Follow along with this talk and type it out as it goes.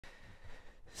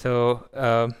So,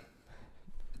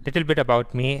 little bit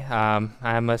about me.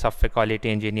 I'm a software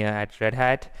quality engineer at Red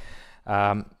Hat.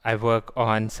 I work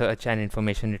on search and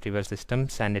information retrieval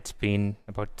systems, and it's been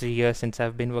about 3 years since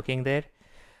I've been working there.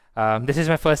 This is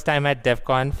my first time at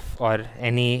DevConf or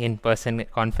any in-person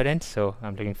conference, so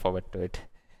I'm looking forward to it.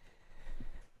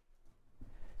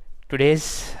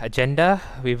 Today's agenda,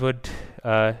 we would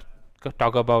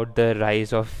talk about the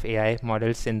rise of AI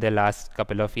models in the last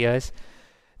couple of years,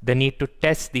 the need to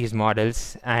test these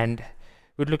models, and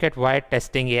we'd look at why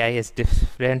testing AI is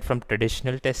different from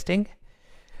traditional testing.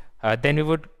 Then we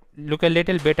would look a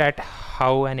little bit at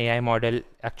how an AI model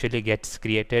actually gets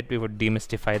created. We would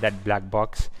demystify that black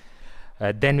box.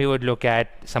 Then we would look at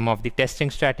some of the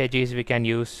testing strategies we can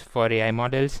use for AI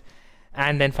models.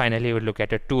 And then finally, we would look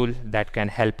at a tool that can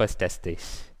help us test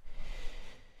this.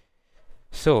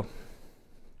 So,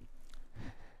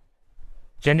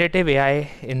 generative AI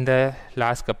in the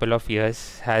last couple of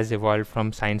years has evolved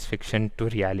from science fiction to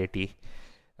reality.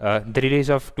 The release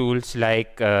of tools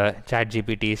like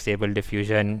ChatGPT, Stable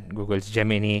Diffusion, Google's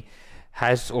Gemini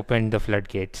has opened the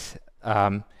floodgates.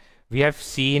 We have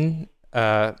seen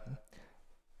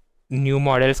new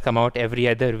models come out every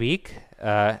other week,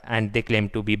 and they claim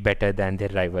to be better than their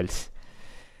rivals.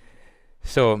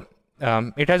 So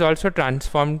it has also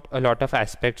transformed a lot of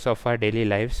aspects of our daily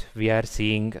lives. We are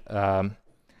seeing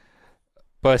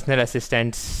personal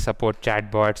assistants support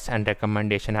chatbots and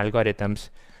recommendation algorithms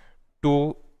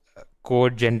to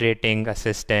code generating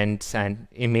assistants and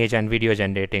image and video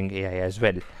generating AI as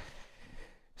well.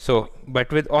 So,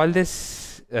 but with all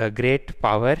this great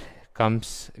power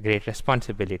comes great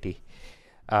responsibility.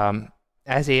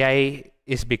 As AI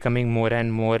is becoming more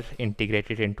and more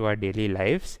integrated into our daily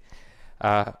lives,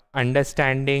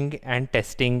 understanding and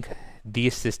testing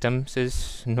these systems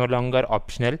is no longer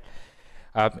optional.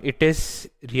 It is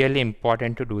really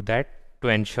important to do that to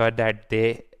ensure that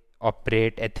they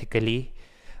operate ethically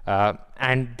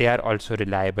and they are also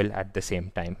reliable at the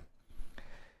same time.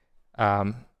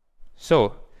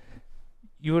 So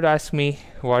you would ask me,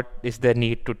 what is the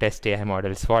need to test AI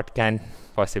models? What can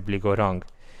possibly go wrong?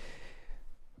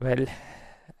 Well,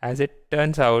 as it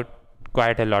turns out,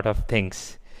 quite a lot of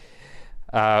things.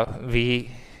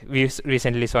 We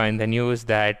recently saw in the news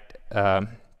that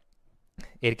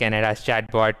Air Canada's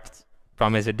chatbot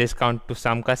promised a discount to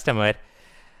some customer,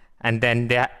 and then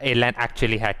the airline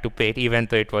actually had to pay it, even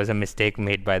though it was a mistake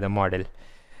made by the model.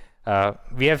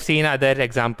 We have seen other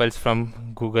examples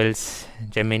from Google's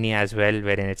Gemini as well,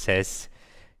 wherein it says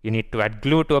you need to add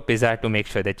glue to a pizza to make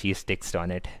sure the cheese sticks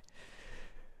on it.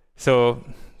 So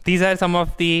these are some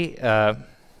of the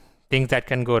things that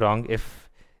can go wrong if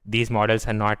these models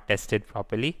are not tested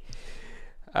properly.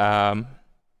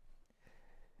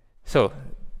 So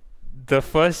the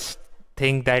first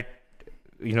thing that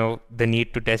the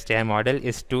need to test AI model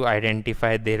is to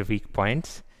identify their weak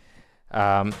points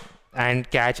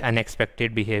and catch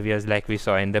unexpected behaviors like we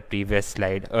saw in the previous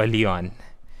slide early on.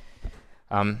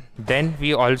 Then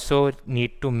we also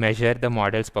need to measure the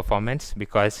model's performance,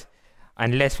 because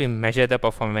unless we measure the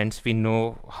performance, we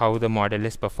know how the model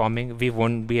is performing, we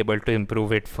won't be able to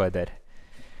improve it further.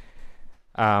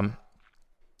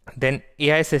 Then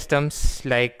AI systems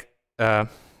like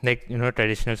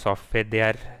traditional software, they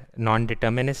are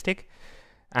non-deterministic,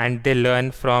 and they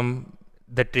learn from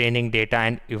the training data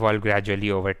and evolve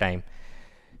gradually over time.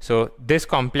 So this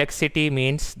complexity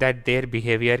means that their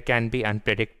behavior can be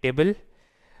unpredictable,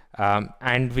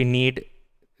 and we need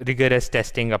rigorous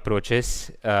testing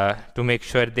approaches to make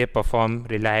sure they perform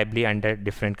reliably under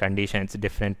different conditions,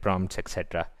 different prompts,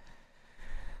 etc.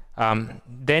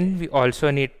 Then we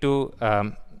also need to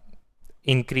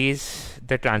increase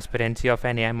the transparency of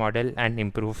an AI model and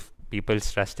improve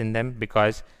people's trust in them,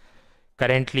 because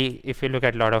currently, if you look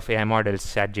at a lot of AI models,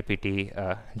 ChatGPT,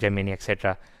 Gemini,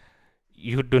 etc.,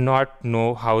 you do not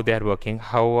know how they are working,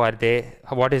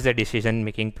 what is the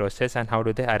decision-making process, and how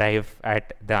do they arrive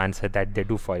at the answer that they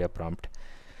do for your prompt.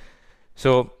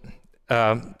 So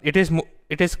it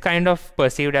is kind of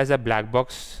perceived as a black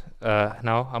box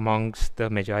now amongst the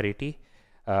majority.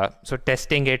 So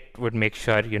testing it would make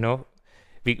sure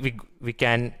we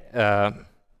can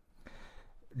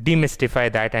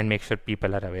demystify that and make sure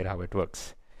people are aware how it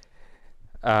works.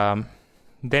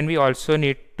 Then we also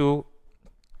need to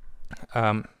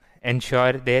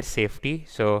ensure their safety.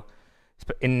 So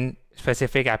in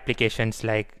specific applications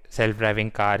like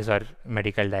self-driving cars or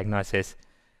medical diagnosis,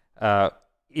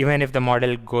 even if the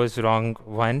model goes wrong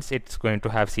once, it's going to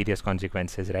have serious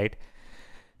consequences, right?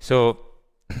 So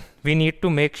we need to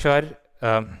make sure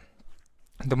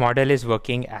the model is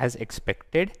working as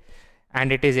expected,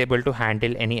 and it is able to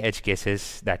handle any edge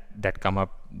cases that come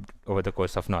up over the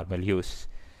course of normal use.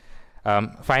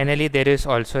 Finally, there is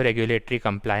also regulatory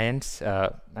compliance.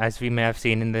 As we may have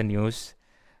seen in the news,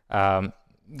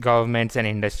 governments and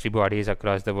industry bodies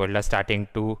across the world are starting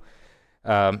to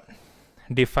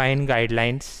define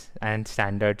guidelines and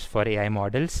standards for AI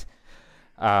models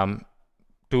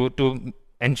to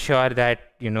ensure that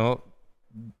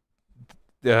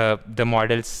the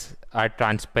models are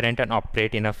transparent and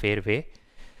operate in a fair way.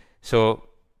 So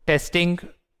testing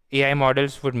AI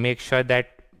models would make sure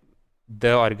that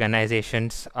the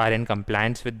organizations are in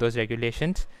compliance with those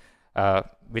regulations,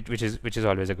 which is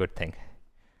always a good thing.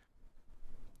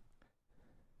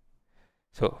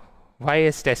 So why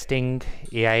is testing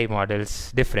AI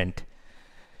models different?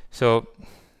 So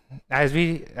as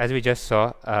we just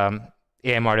saw,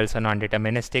 AI models are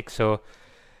non-deterministic, so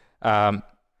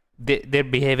their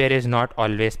behavior is not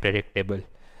always predictable.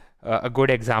 A good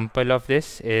example of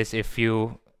this is if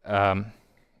you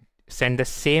send the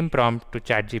same prompt to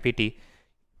ChatGPT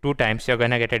 2 times, you're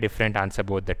going to get a different answer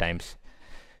both the times.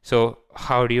 So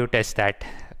how do you test that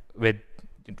with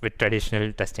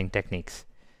traditional testing techniques?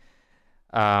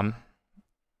 The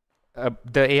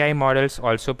AI models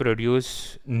also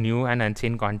produce new and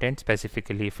unseen content.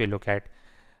 Specifically, if you look at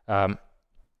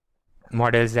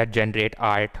models that generate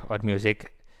art or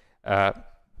music, they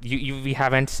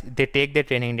take their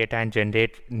training data and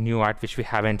generate new art which we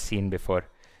haven't seen before.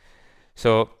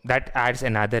 So that adds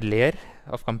another layer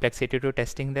of complexity to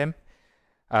testing them.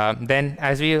 Then,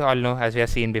 as we all know, as we have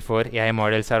seen before, AI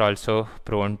models are also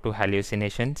prone to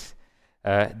hallucinations.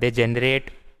 They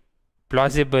generate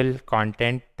plausible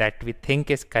content that we think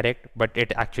is correct, but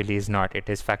it actually is not. It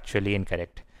is factually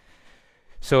incorrect.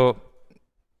 So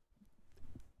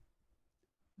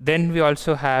then we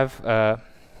also have a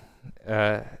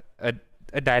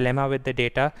dilemma with the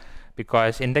data,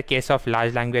 because in the case of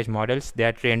large language models, they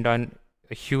are trained on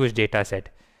a huge data set,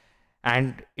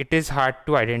 and it is hard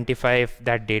to identify if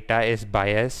that data is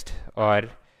biased or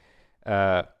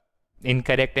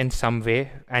incorrect in some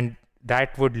way, and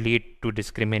that would lead to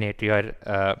discriminatory or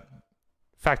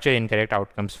factually incorrect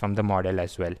outcomes from the model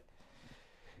as well.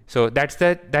 So that's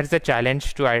the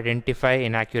challenge, to identify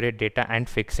inaccurate data and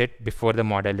fix it before the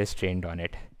model is trained on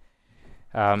it.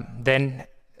 Then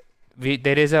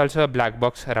there is also a black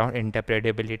box around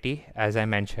interpretability. As I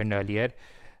mentioned earlier,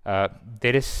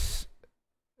 there is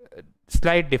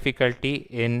slight difficulty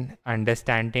in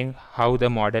understanding how the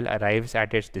model arrives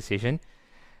at its decision.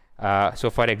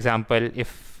 So for example,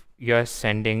 if you're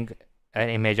sending an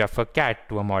image of a cat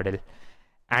to a model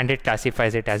and it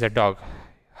classifies it as a dog,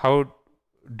 how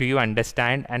do you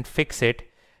understand and fix it,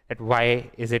 that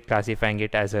why is it classifying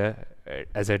it as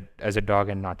a dog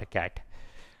and not a cat?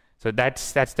 So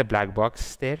that's the black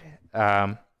box there.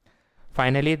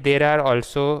 Finally, there are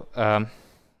also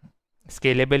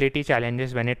scalability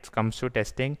challenges when it comes to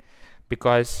testing,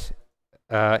 because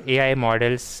AI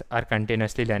models are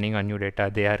continuously learning on new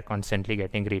data. They are constantly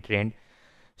getting retrained.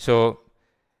 So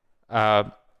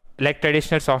like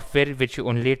traditional software, which you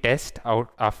only test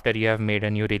out after you have made a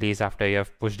new release, after you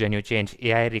have pushed a new change,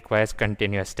 AI requires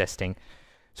continuous testing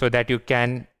so that you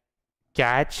can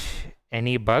catch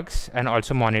any bugs and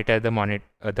also monitor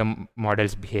the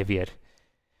model's behavior.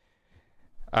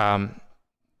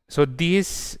 So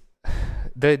these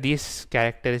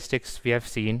characteristics we have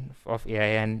seen of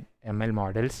AI and ML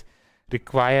models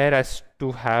require us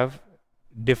to have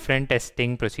different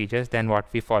testing procedures than what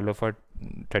we follow for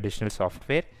traditional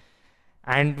software,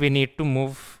 and we need to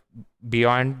move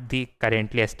beyond the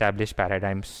currently established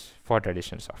paradigms for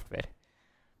traditional software.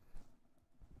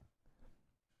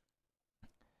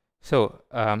 So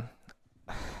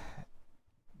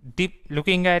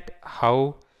looking at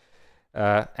how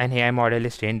an AI model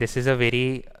is trained, this is a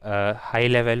very high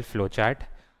level flowchart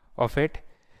of it.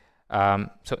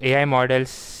 So AI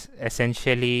models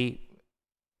essentially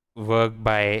work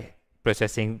by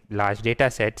processing large data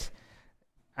sets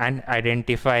and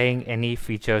identifying any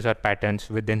features or patterns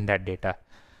within that data.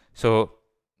 So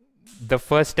the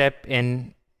first step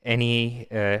in any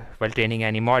while training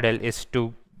any model is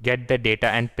to get the data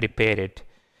and prepare it.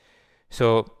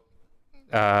 So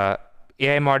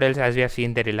AI models, as we have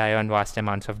seen, they rely on vast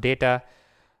amounts of data,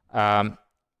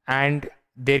 and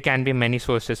there can be many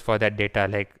sources for that data,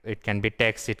 like it can be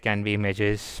text, it can be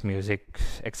images, music,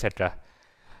 etc.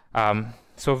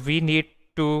 So we need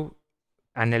to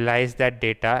analyze that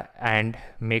data and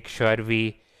make sure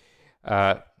we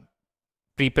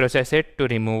pre-process it to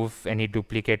remove any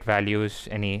duplicate values,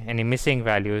 any missing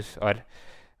values, or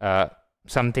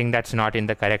something that's not in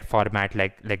the correct format,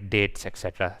 like dates,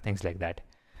 etc., things like that.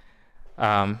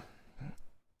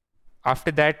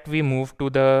 After that, we move to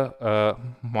the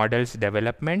model's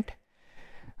development.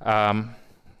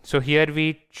 So here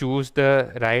we choose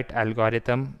the right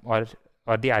algorithm or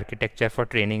the architecture for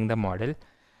training the model.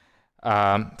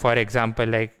 For example,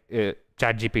 like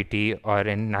ChatGPT or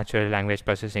in natural language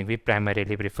processing, we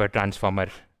primarily prefer transformer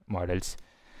models.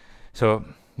 So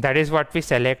that is what we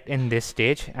select in this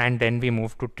stage, and then we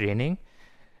move to training,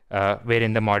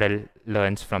 wherein the model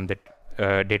learns from the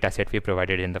data set we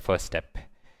provided in the first step.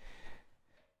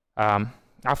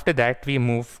 After that, we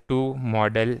move to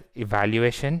model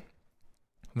evaluation,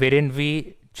 wherein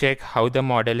we check how the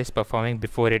model is performing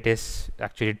before it is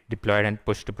actually deployed and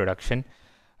pushed to production.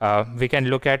 We can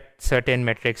look at certain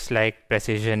metrics like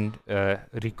precision,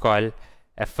 recall,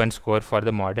 F1 score for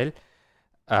the model.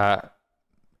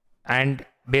 And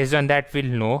based on that, we'll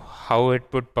know how it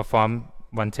would perform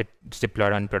once it's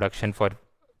deployed on production for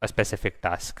a specific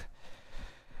task.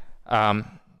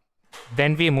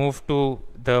 Then we move to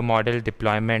the model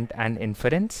deployment and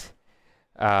inference.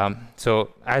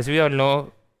 So as we all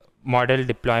know, model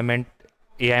deployment,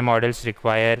 AI models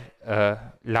require a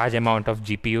large amount of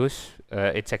GPUs.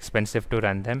 It's expensive to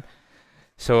run them.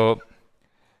 So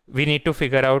we need to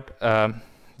figure out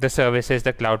the services,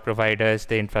 the cloud providers,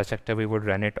 the infrastructure we would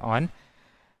run it on,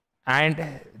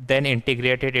 and then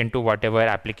integrate it into whatever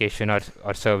application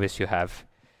or service you have.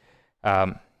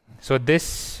 So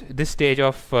this stage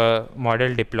of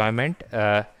model deployment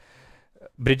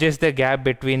bridges the gap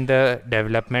between the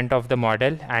development of the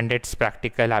model and its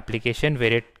practical application,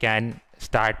 where it can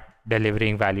start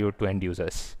delivering value to end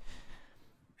users.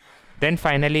 Then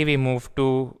finally, we move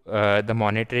to the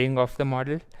monitoring of the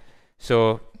model.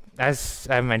 So as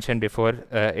I mentioned before,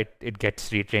 it gets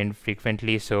retrained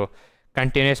frequently. So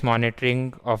continuous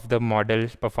monitoring of the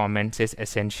model's performance is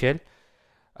essential.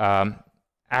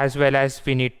 As well as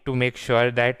we need to make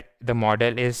sure that the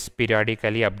model is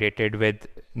periodically updated with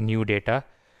new data,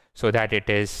 so that it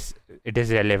is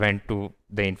relevant to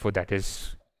the info that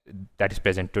is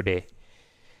present today.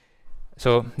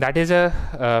 So that is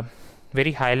a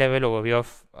very high level overview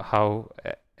of how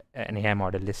an AI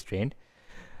model is trained.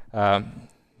 Now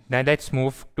let's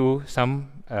move to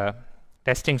some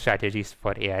testing strategies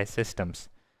for AI systems.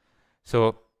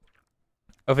 So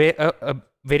a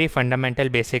very fundamental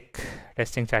basic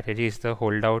testing strategy is the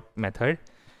holdout method.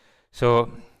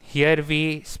 So here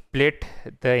we split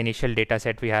the initial data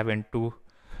set we have into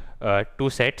two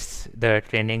sets, the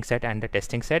training set and the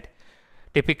testing set.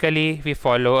 Typically we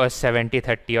follow a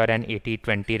 70-30 or an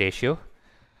 80-20 ratio.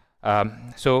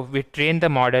 So we train the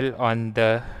model on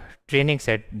the training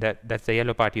set, that's the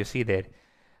yellow part you see there.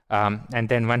 And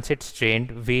then once it's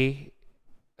trained, we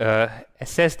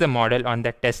assess the model on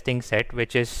the testing set,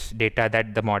 which is data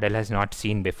that the model has not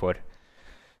seen before.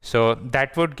 So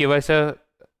that would give us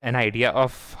an idea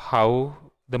of how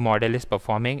the model is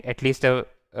performing, at least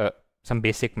some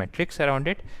basic metrics around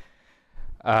it.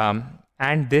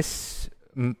 And this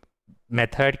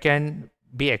method can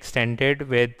be extended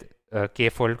with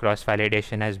k-fold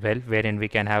cross-validation as well, wherein we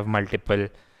can have multiple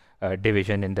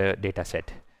division in the data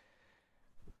set.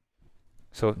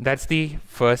 So that's the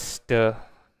first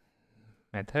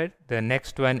method. The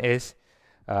next one is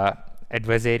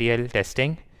adversarial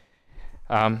testing.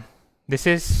 This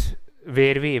is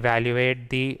where we evaluate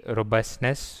the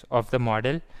robustness of the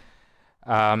model,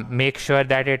 make sure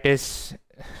that it is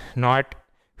not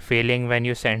failing when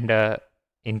you send a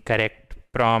incorrect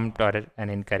prompt or an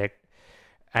incorrect,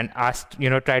 and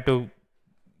try to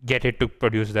get it to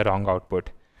produce the wrong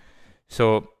output.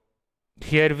 So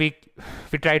here we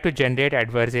try to generate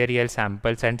adversarial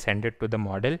samples and send it to the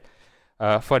model.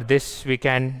 For this, we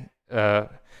can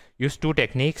use two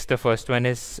techniques. The first one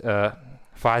is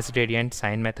fast gradient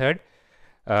sign method.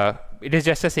 It is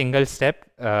just a single step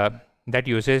that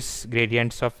uses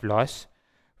gradients of loss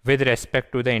with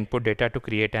respect to the input data to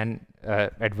create an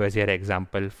adversarial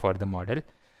example for the model.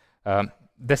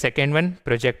 The second one,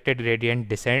 projected gradient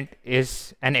descent,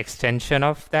 is an extension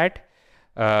of that,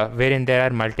 wherein there are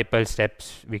multiple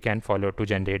steps we can follow to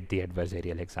generate the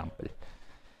adversarial example.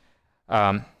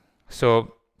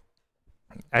 So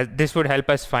this would help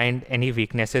us find any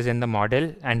weaknesses in the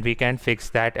model, and we can fix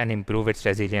that and improve its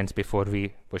resilience before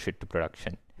we push it to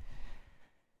production.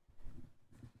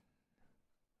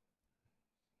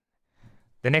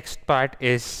 The next part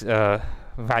is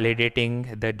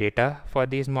validating the data for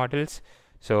these models.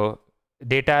 So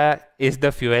data is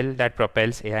the fuel that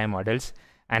propels AI models,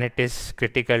 and it is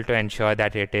critical to ensure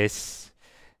that it is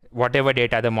whatever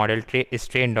data the model is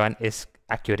trained on is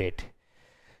accurate.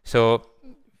 So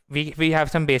we have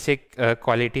some basic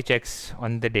quality checks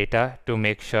on the data to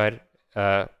make sure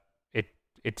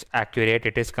it's accurate,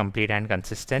 it is complete and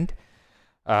consistent.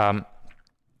 Then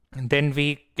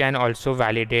we can also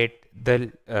validate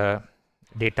the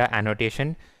data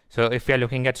annotation. So if we are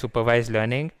looking at supervised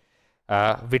learning,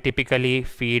 we typically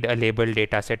feed a labeled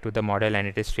data set to the model and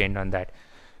it is trained on that.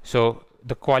 So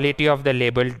the quality of the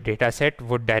labeled data set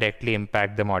would directly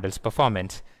impact the model's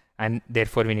performance, and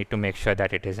therefore we need to make sure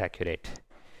that it is accurate.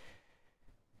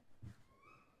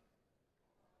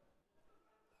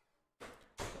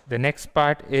 The next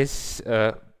part is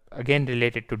again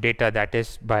related to data, that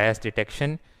is bias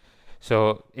detection.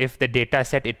 So if the data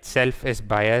set itself is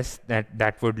biased,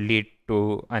 that would lead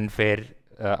to unfair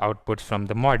outputs from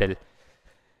the model.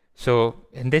 So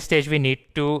in this stage, we need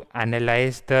to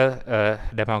analyze the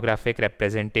demographic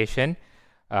representation,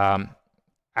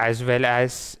 as well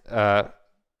as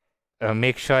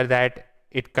make sure that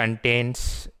it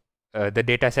contains the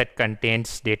data set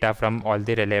contains data from all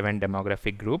the relevant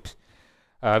demographic groups.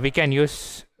 We can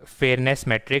use fairness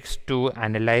metrics to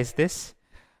analyze this.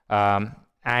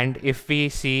 And if we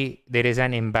see there is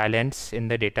an imbalance in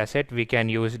the data set, we can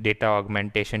use data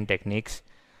augmentation techniques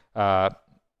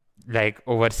like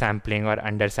oversampling or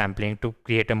undersampling to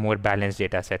create a more balanced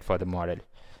data set for the model.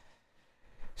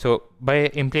 So by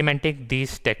implementing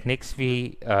these techniques,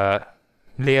 we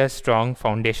lay a strong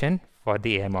foundation for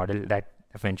the AI model that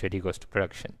eventually goes to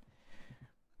production.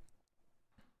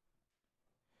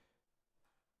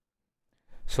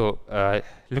 So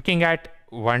looking at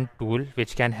one tool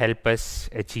which can help us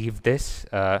achieve this,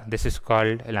 this is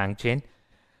called LangChain.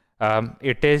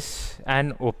 It is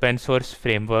an open source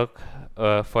framework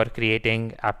for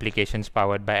creating applications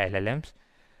powered by LLMs.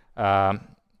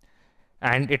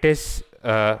 And it is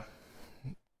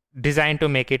designed to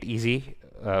make it easy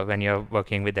when you're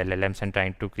working with LLMs and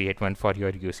trying to create one for your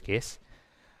use case.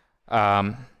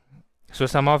 So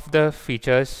some of the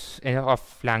features of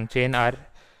LangChain are,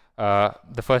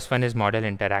 the first one is model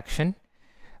interaction.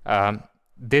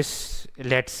 This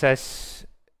lets us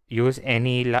use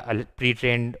any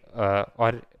pre-trained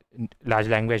or large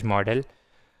language model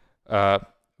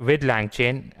with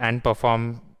LangChain and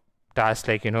perform tasks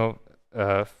like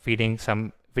feeding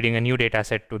a new data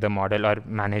set to the model or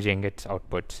managing its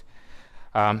outputs.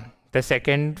 The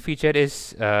second feature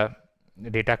is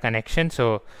data connection.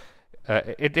 So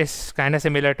it is kind of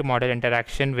similar to model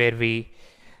interaction, where we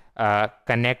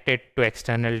connect it to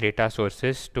external data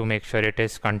sources to make sure it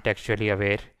is contextually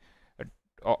aware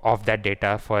of that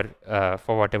data for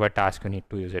whatever task you need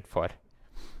to use it for.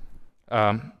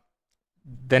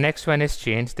 The next one is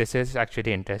chains. This is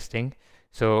actually interesting.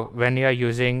 So when you are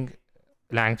using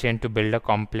LangChain to build a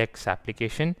complex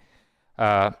application,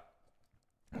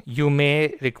 you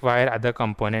may require other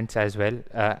components as well,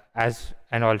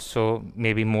 and also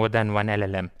maybe more than one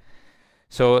LLM.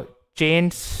 So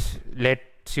chains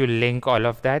lets you link all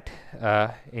of that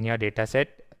in your data set,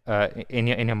 in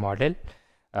your model,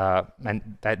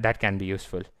 and that can be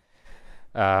useful.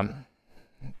 Then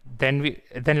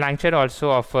LangChain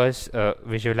also offers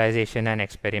visualization and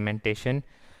experimentation,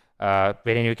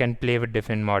 wherein you can play with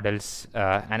different models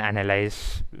and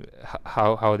analyze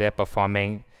how they're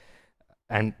performing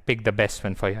and pick the best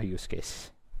one for your use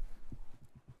case.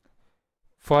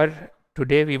 For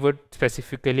today, we would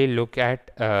specifically look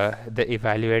at the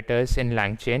evaluators in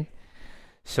LangChain.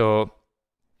 So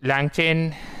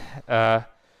LangChain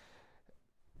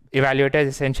evaluators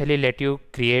essentially let you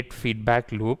create feedback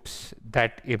loops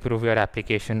that improve your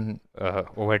application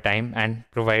over time and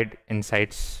provide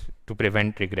insights to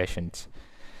prevent regressions.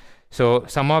 So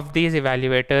some of these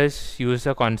evaluators use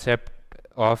the concept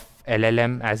of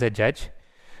LLM as a judge.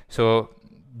 So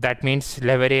that means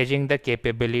leveraging the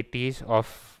capabilities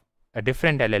of a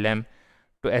different LLM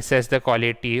to assess the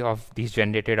quality of these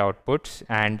generated outputs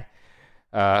and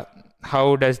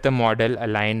how does the model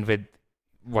align with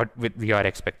your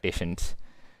expectations.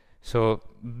 So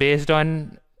based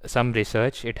on some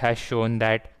research, it has shown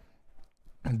that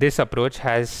this approach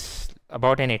has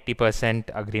about an 80%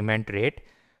 agreement rate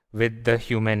with the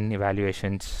human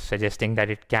evaluations, suggesting that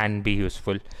it can be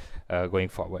useful going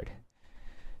forward.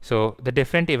 So the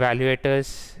different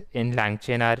evaluators in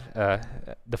LangChain are,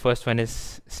 the first one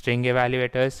is string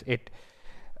evaluators. It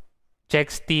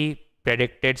checks the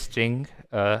predicted string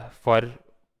for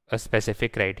a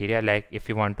specific criteria, like if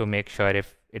you want to make sure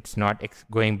if it's not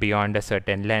going beyond a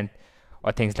certain length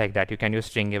or things like that, you can use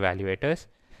string evaluators.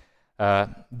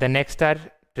 The next are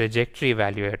trajectory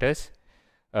evaluators.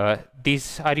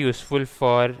 These are useful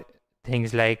for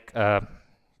things like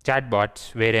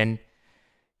chatbots, wherein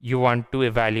you want to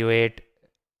evaluate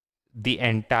the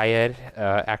entire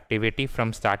activity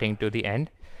from starting to the end.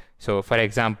 So for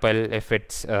example, if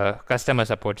it's a customer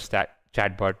support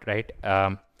chatbot, right?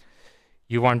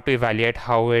 You want to evaluate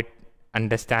how it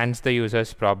understands the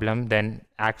user's problem, then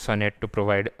acts on it to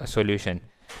provide a solution.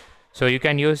 So you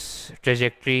can use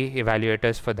trajectory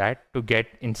evaluators for that to get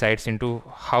insights into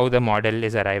how the model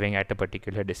is arriving at a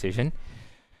particular decision.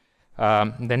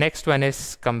 The next one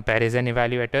is comparison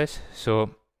evaluators.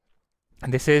 So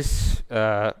this is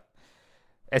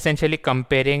essentially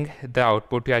comparing the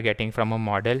output you are getting from a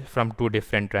model from two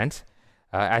different runs.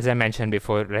 As I mentioned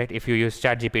before, right? If you use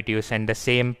ChatGPT, you send the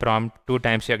same prompt 2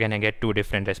 times, you're going to get 2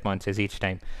 different responses each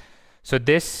time. So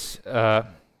this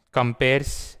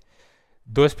compares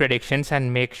those predictions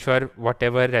and make sure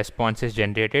whatever response is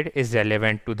generated is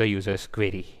relevant to the user's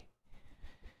query.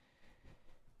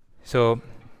 So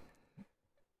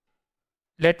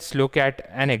let's look at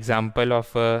an example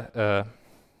of a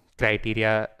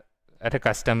criteria at a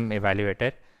custom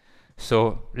evaluator.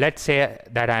 So let's say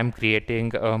that I'm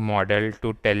creating a model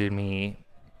to tell me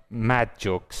math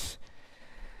jokes.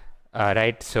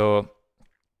 Right. So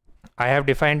I have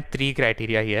defined 3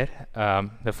 criteria here.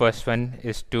 The first one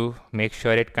is to make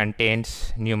sure it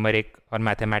contains numeric or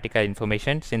mathematical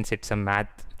information, since it's a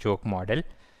math joke model.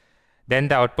 Then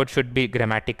the output should be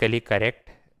grammatically correct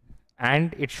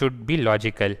and it should be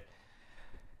logical.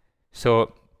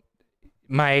 So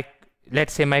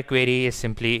let's say my query is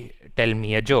simply tell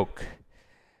me a joke.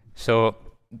 So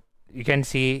you can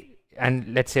see,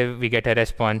 and let's say we get a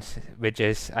response which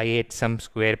is I ate some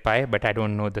square pie, but I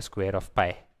don't know the square of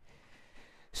pi.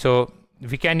 So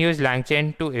we can use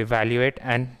LangChain to evaluate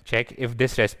and check if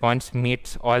this response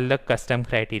meets all the custom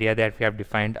criteria that we have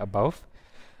defined above.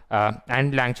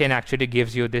 And LangChain actually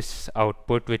gives you this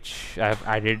output which I've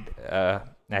added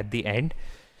at the end.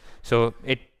 So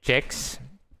it checks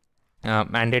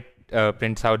and it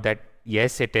prints out that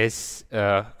yes, it is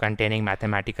containing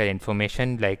mathematical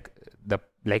information like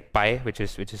pi, which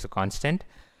is a constant.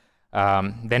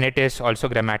 Then it is also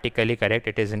grammatically correct.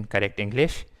 It is in correct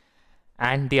English,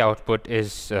 and the output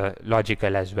is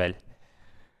logical as well.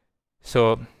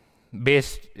 So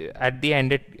at the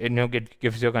end, it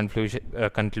gives you a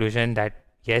conclusion that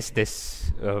yes,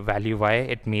 this value y,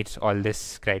 it meets all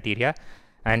this criteria,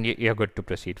 and you're good to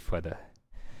proceed further.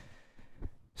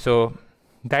 So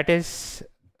that is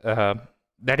how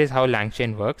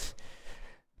LangChain works.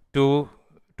 To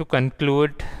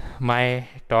conclude my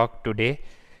talk today,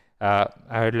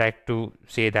 I would like to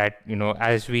say that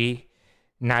as we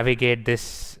navigate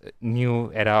this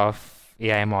new era of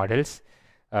AI models,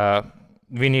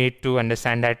 we need to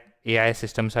understand that AI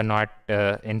systems are not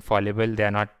infallible. They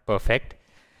are not perfect.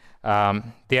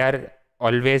 They are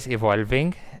always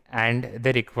evolving, and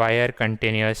they require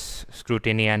continuous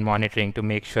scrutiny and monitoring to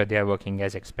make sure they are working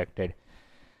as expected.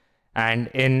 And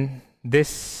in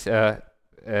this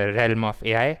realm of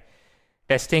AI,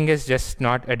 testing is just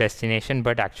not a destination,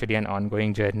 but actually an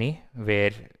ongoing journey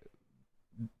where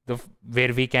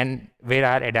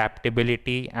our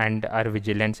adaptability and our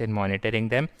vigilance in monitoring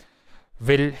them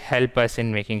will help us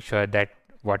in making sure that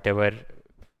whatever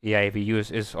AI we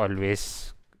use is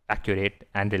always accurate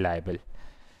and reliable.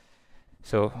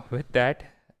 So with that,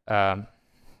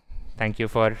 thank you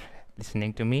for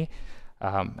listening to me,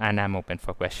 and I'm open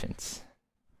for questions.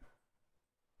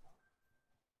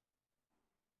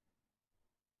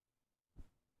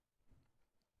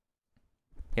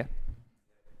 Yeah.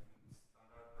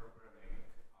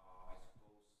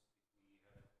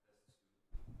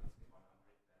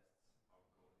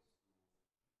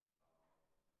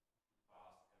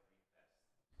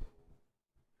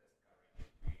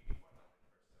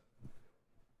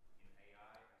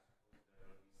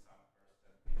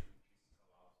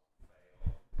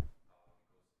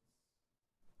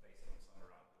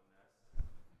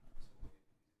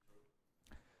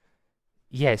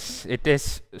 Yes, it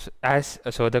is.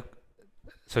 So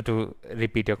to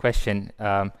repeat your question,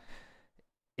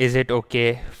 is it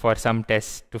okay for some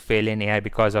tests to fail in AI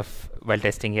while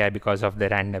testing AI because of the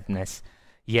randomness?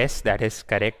 Yes, that is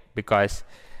correct, because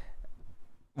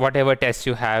whatever tests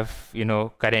you have,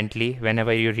 currently,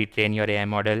 whenever you retrain your AI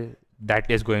model,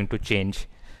 that is going to change,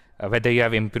 whether you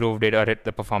have improved it or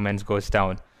the performance goes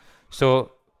down.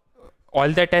 So all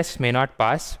the tests may not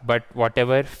pass, but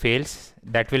whatever fails,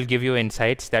 that will give you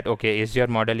insights that, okay, is your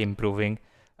model improving?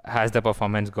 Has the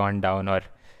performance gone down?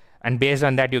 And based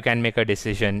on that, you can make a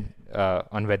decision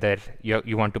on whether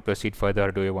you want to proceed further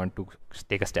or do you want to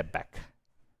take a step back.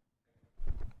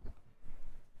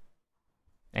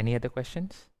 Any other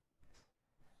questions?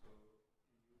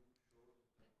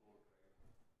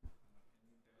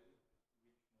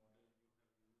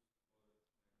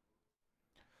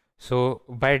 So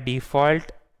by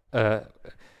default,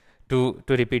 to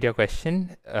repeat your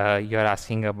question, you're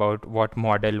asking about what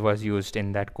model was used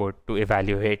in that code to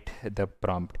evaluate the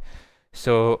prompt.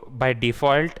 So by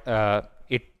default,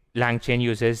 LangChain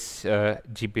uses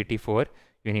GPT-4.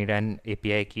 you need an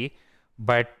API key,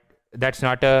 but that's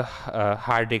not a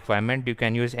hard requirement. You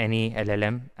can use any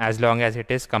LLM as long as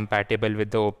it is compatible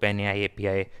with the OpenAI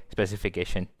API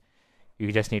specification.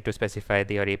 You just need to specify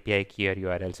your API key or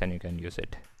URLs and you can use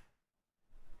it.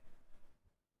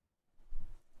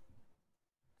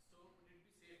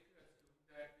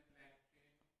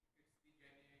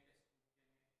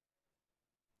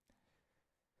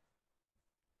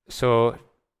 So,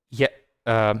 yeah,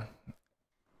 um,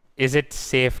 is it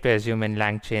safe to assume in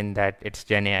LangChain that it's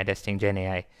Gen AI testing Gen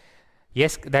AI?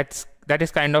 Yes, that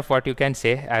is kind of what you can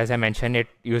say. As I mentioned, it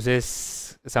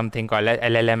uses something called a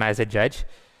LLM as a judge.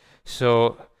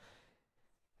 So,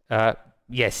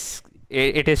 yes,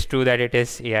 it is true that it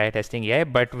is AI testing AI,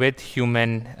 but with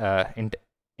human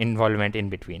involvement in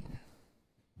between.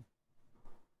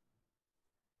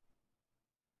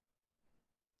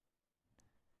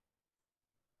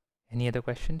 Any other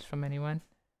questions from anyone?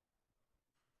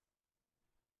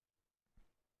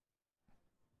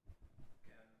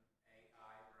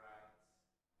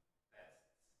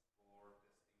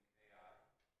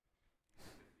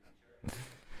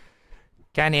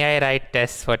 Can AI write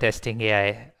tests for testing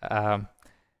AI?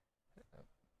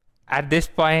 At this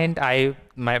point,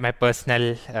 my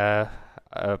personal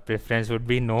preference would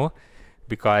be no,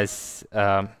 because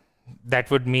that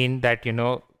would mean that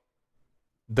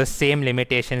the same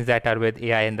limitations that are with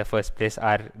AI in the first place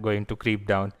are going to creep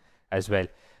down as well.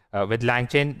 With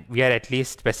LangChain, we are at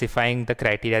least specifying the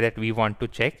criteria that we want to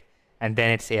check, and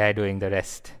then it's AI doing the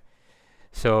rest.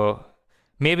 So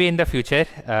maybe in the future,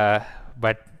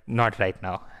 but not right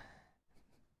now.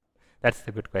 That's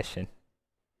the good question.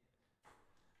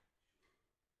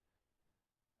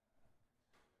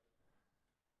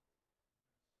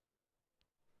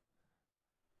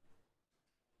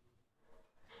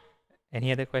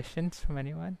 Any other questions from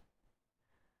anyone?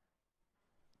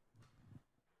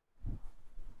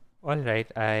 All right,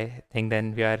 I think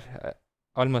then we are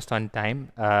almost on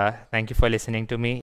time. Thank you for listening to me.